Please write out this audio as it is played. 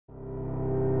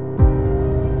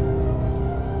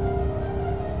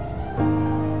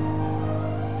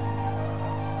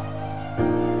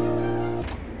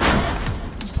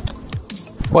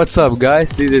What's up guys,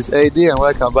 this is AD and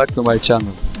welcome back to my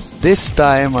channel. This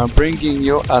time I'm bringing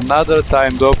you another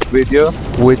time drop video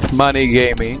with Manni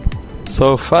Gaming.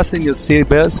 So fasten your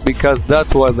seatbelts because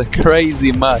that was a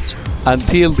crazy match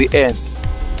until the end.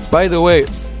 By the way,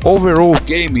 Overall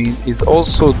Gaming is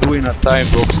also doing a time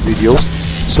drops videos,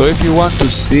 so if you want to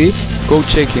see, go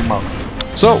check him out.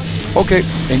 So, okay,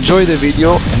 enjoy the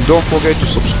video and don't forget to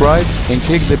subscribe and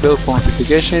click the bell for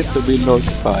notification to be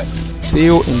notified. See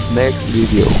you in the next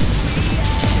video.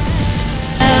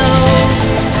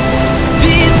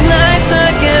 These nights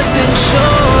are getting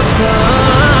shorter.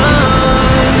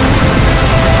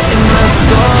 In my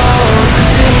soul,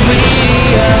 this is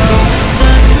real.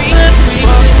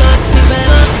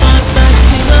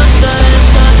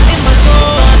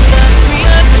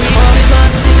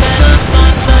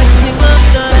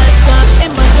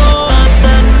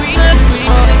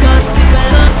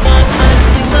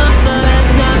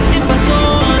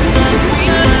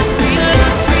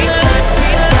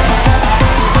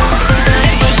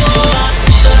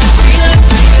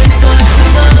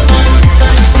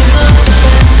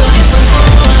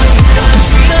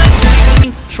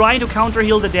 Trying to counter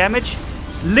heal the damage.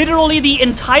 Literally the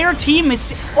entire team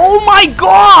is... Oh my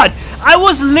god! I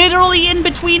was literally in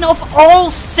between of all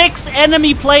 6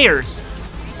 enemy players.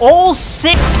 All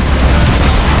 6...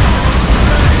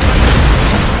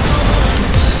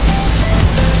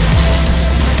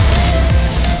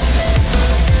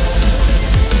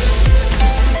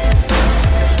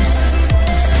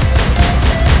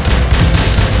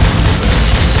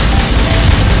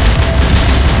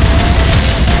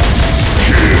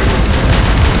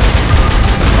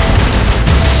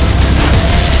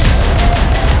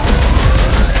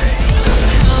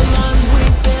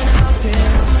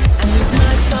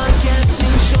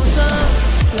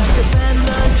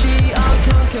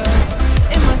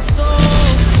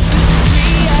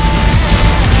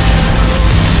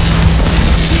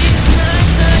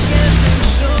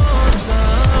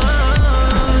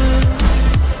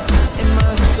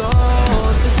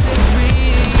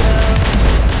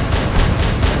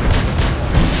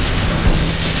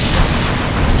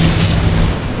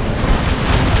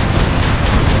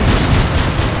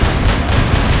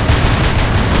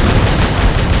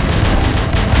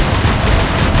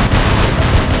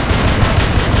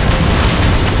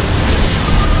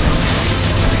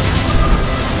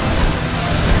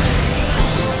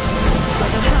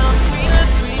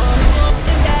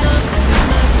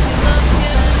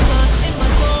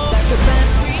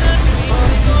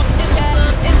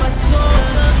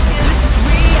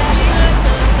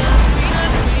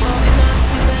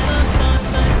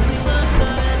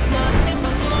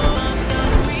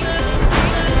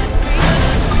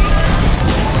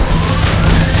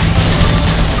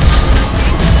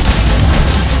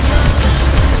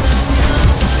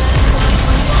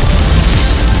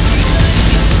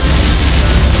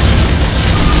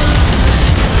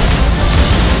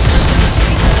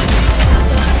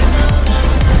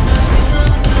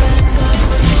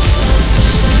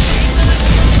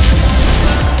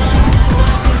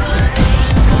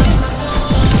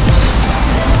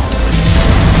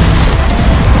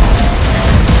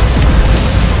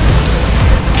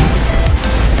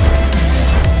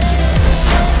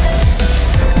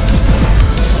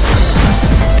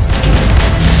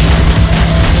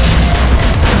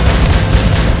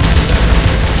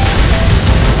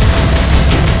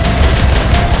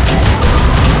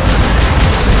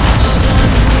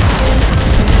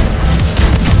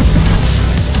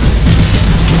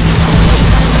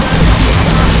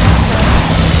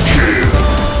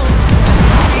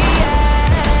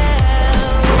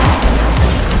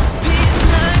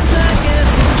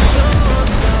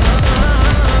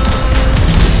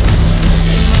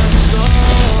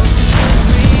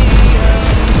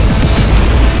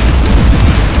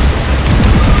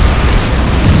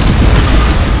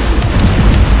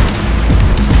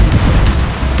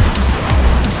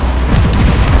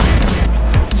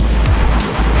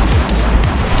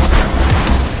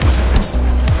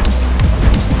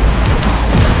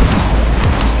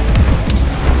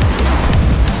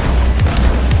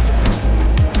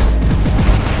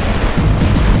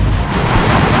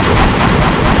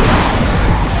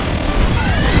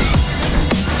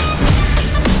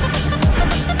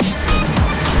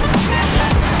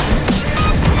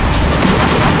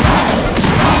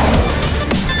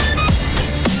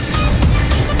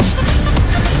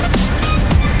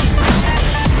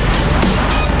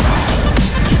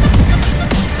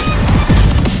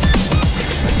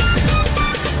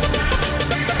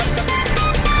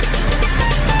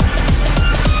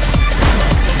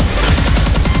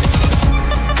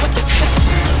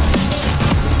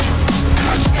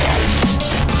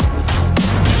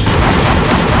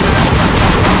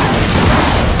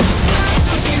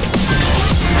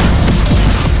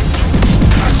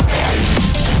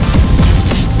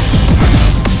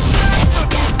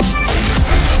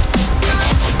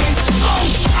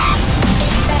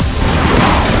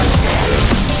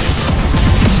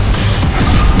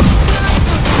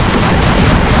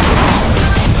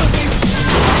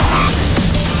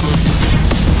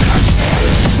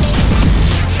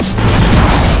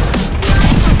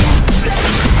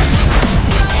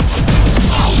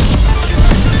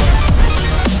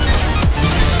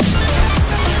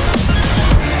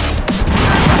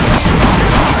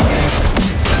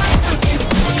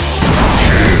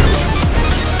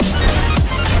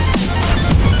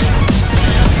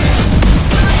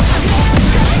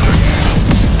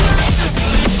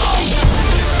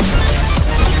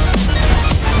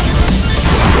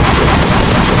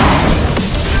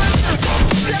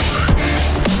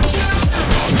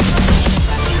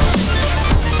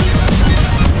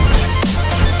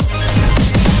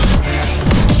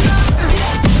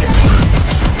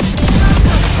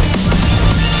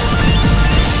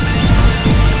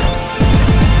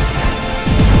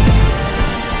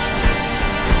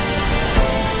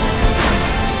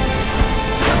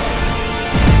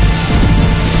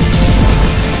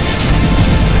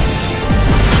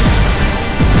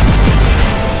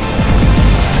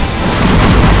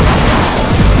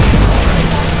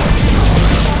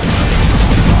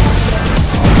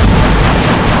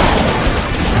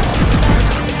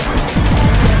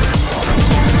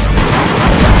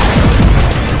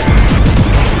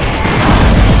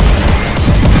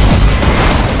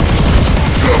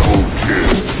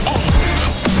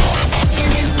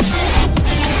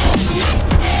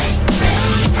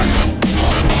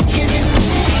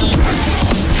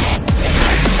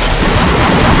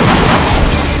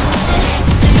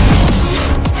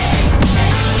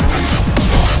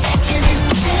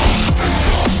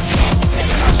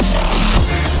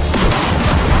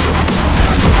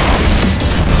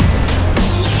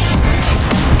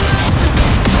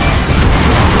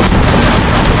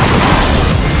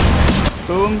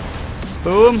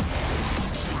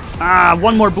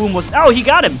 one more boom was... Oh, he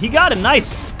got him. He got him.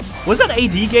 Nice. Was that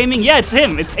AD Gaming? Yeah, it's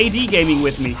him. It's AD Gaming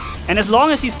with me. And as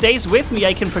long as he stays with me,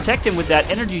 I can protect him with that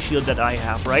energy shield that I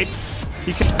have, right?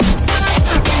 He can...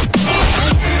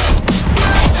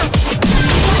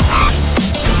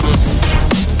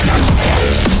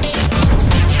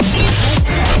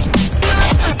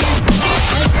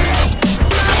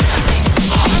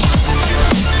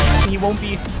 He won't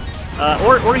be...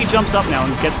 or he jumps up now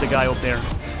and gets the guy up there.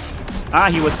 Ah,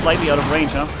 he was slightly out of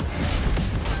range, huh?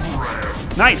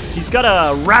 Nice! He's got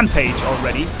a rampage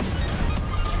already.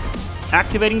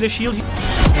 Activating the shield.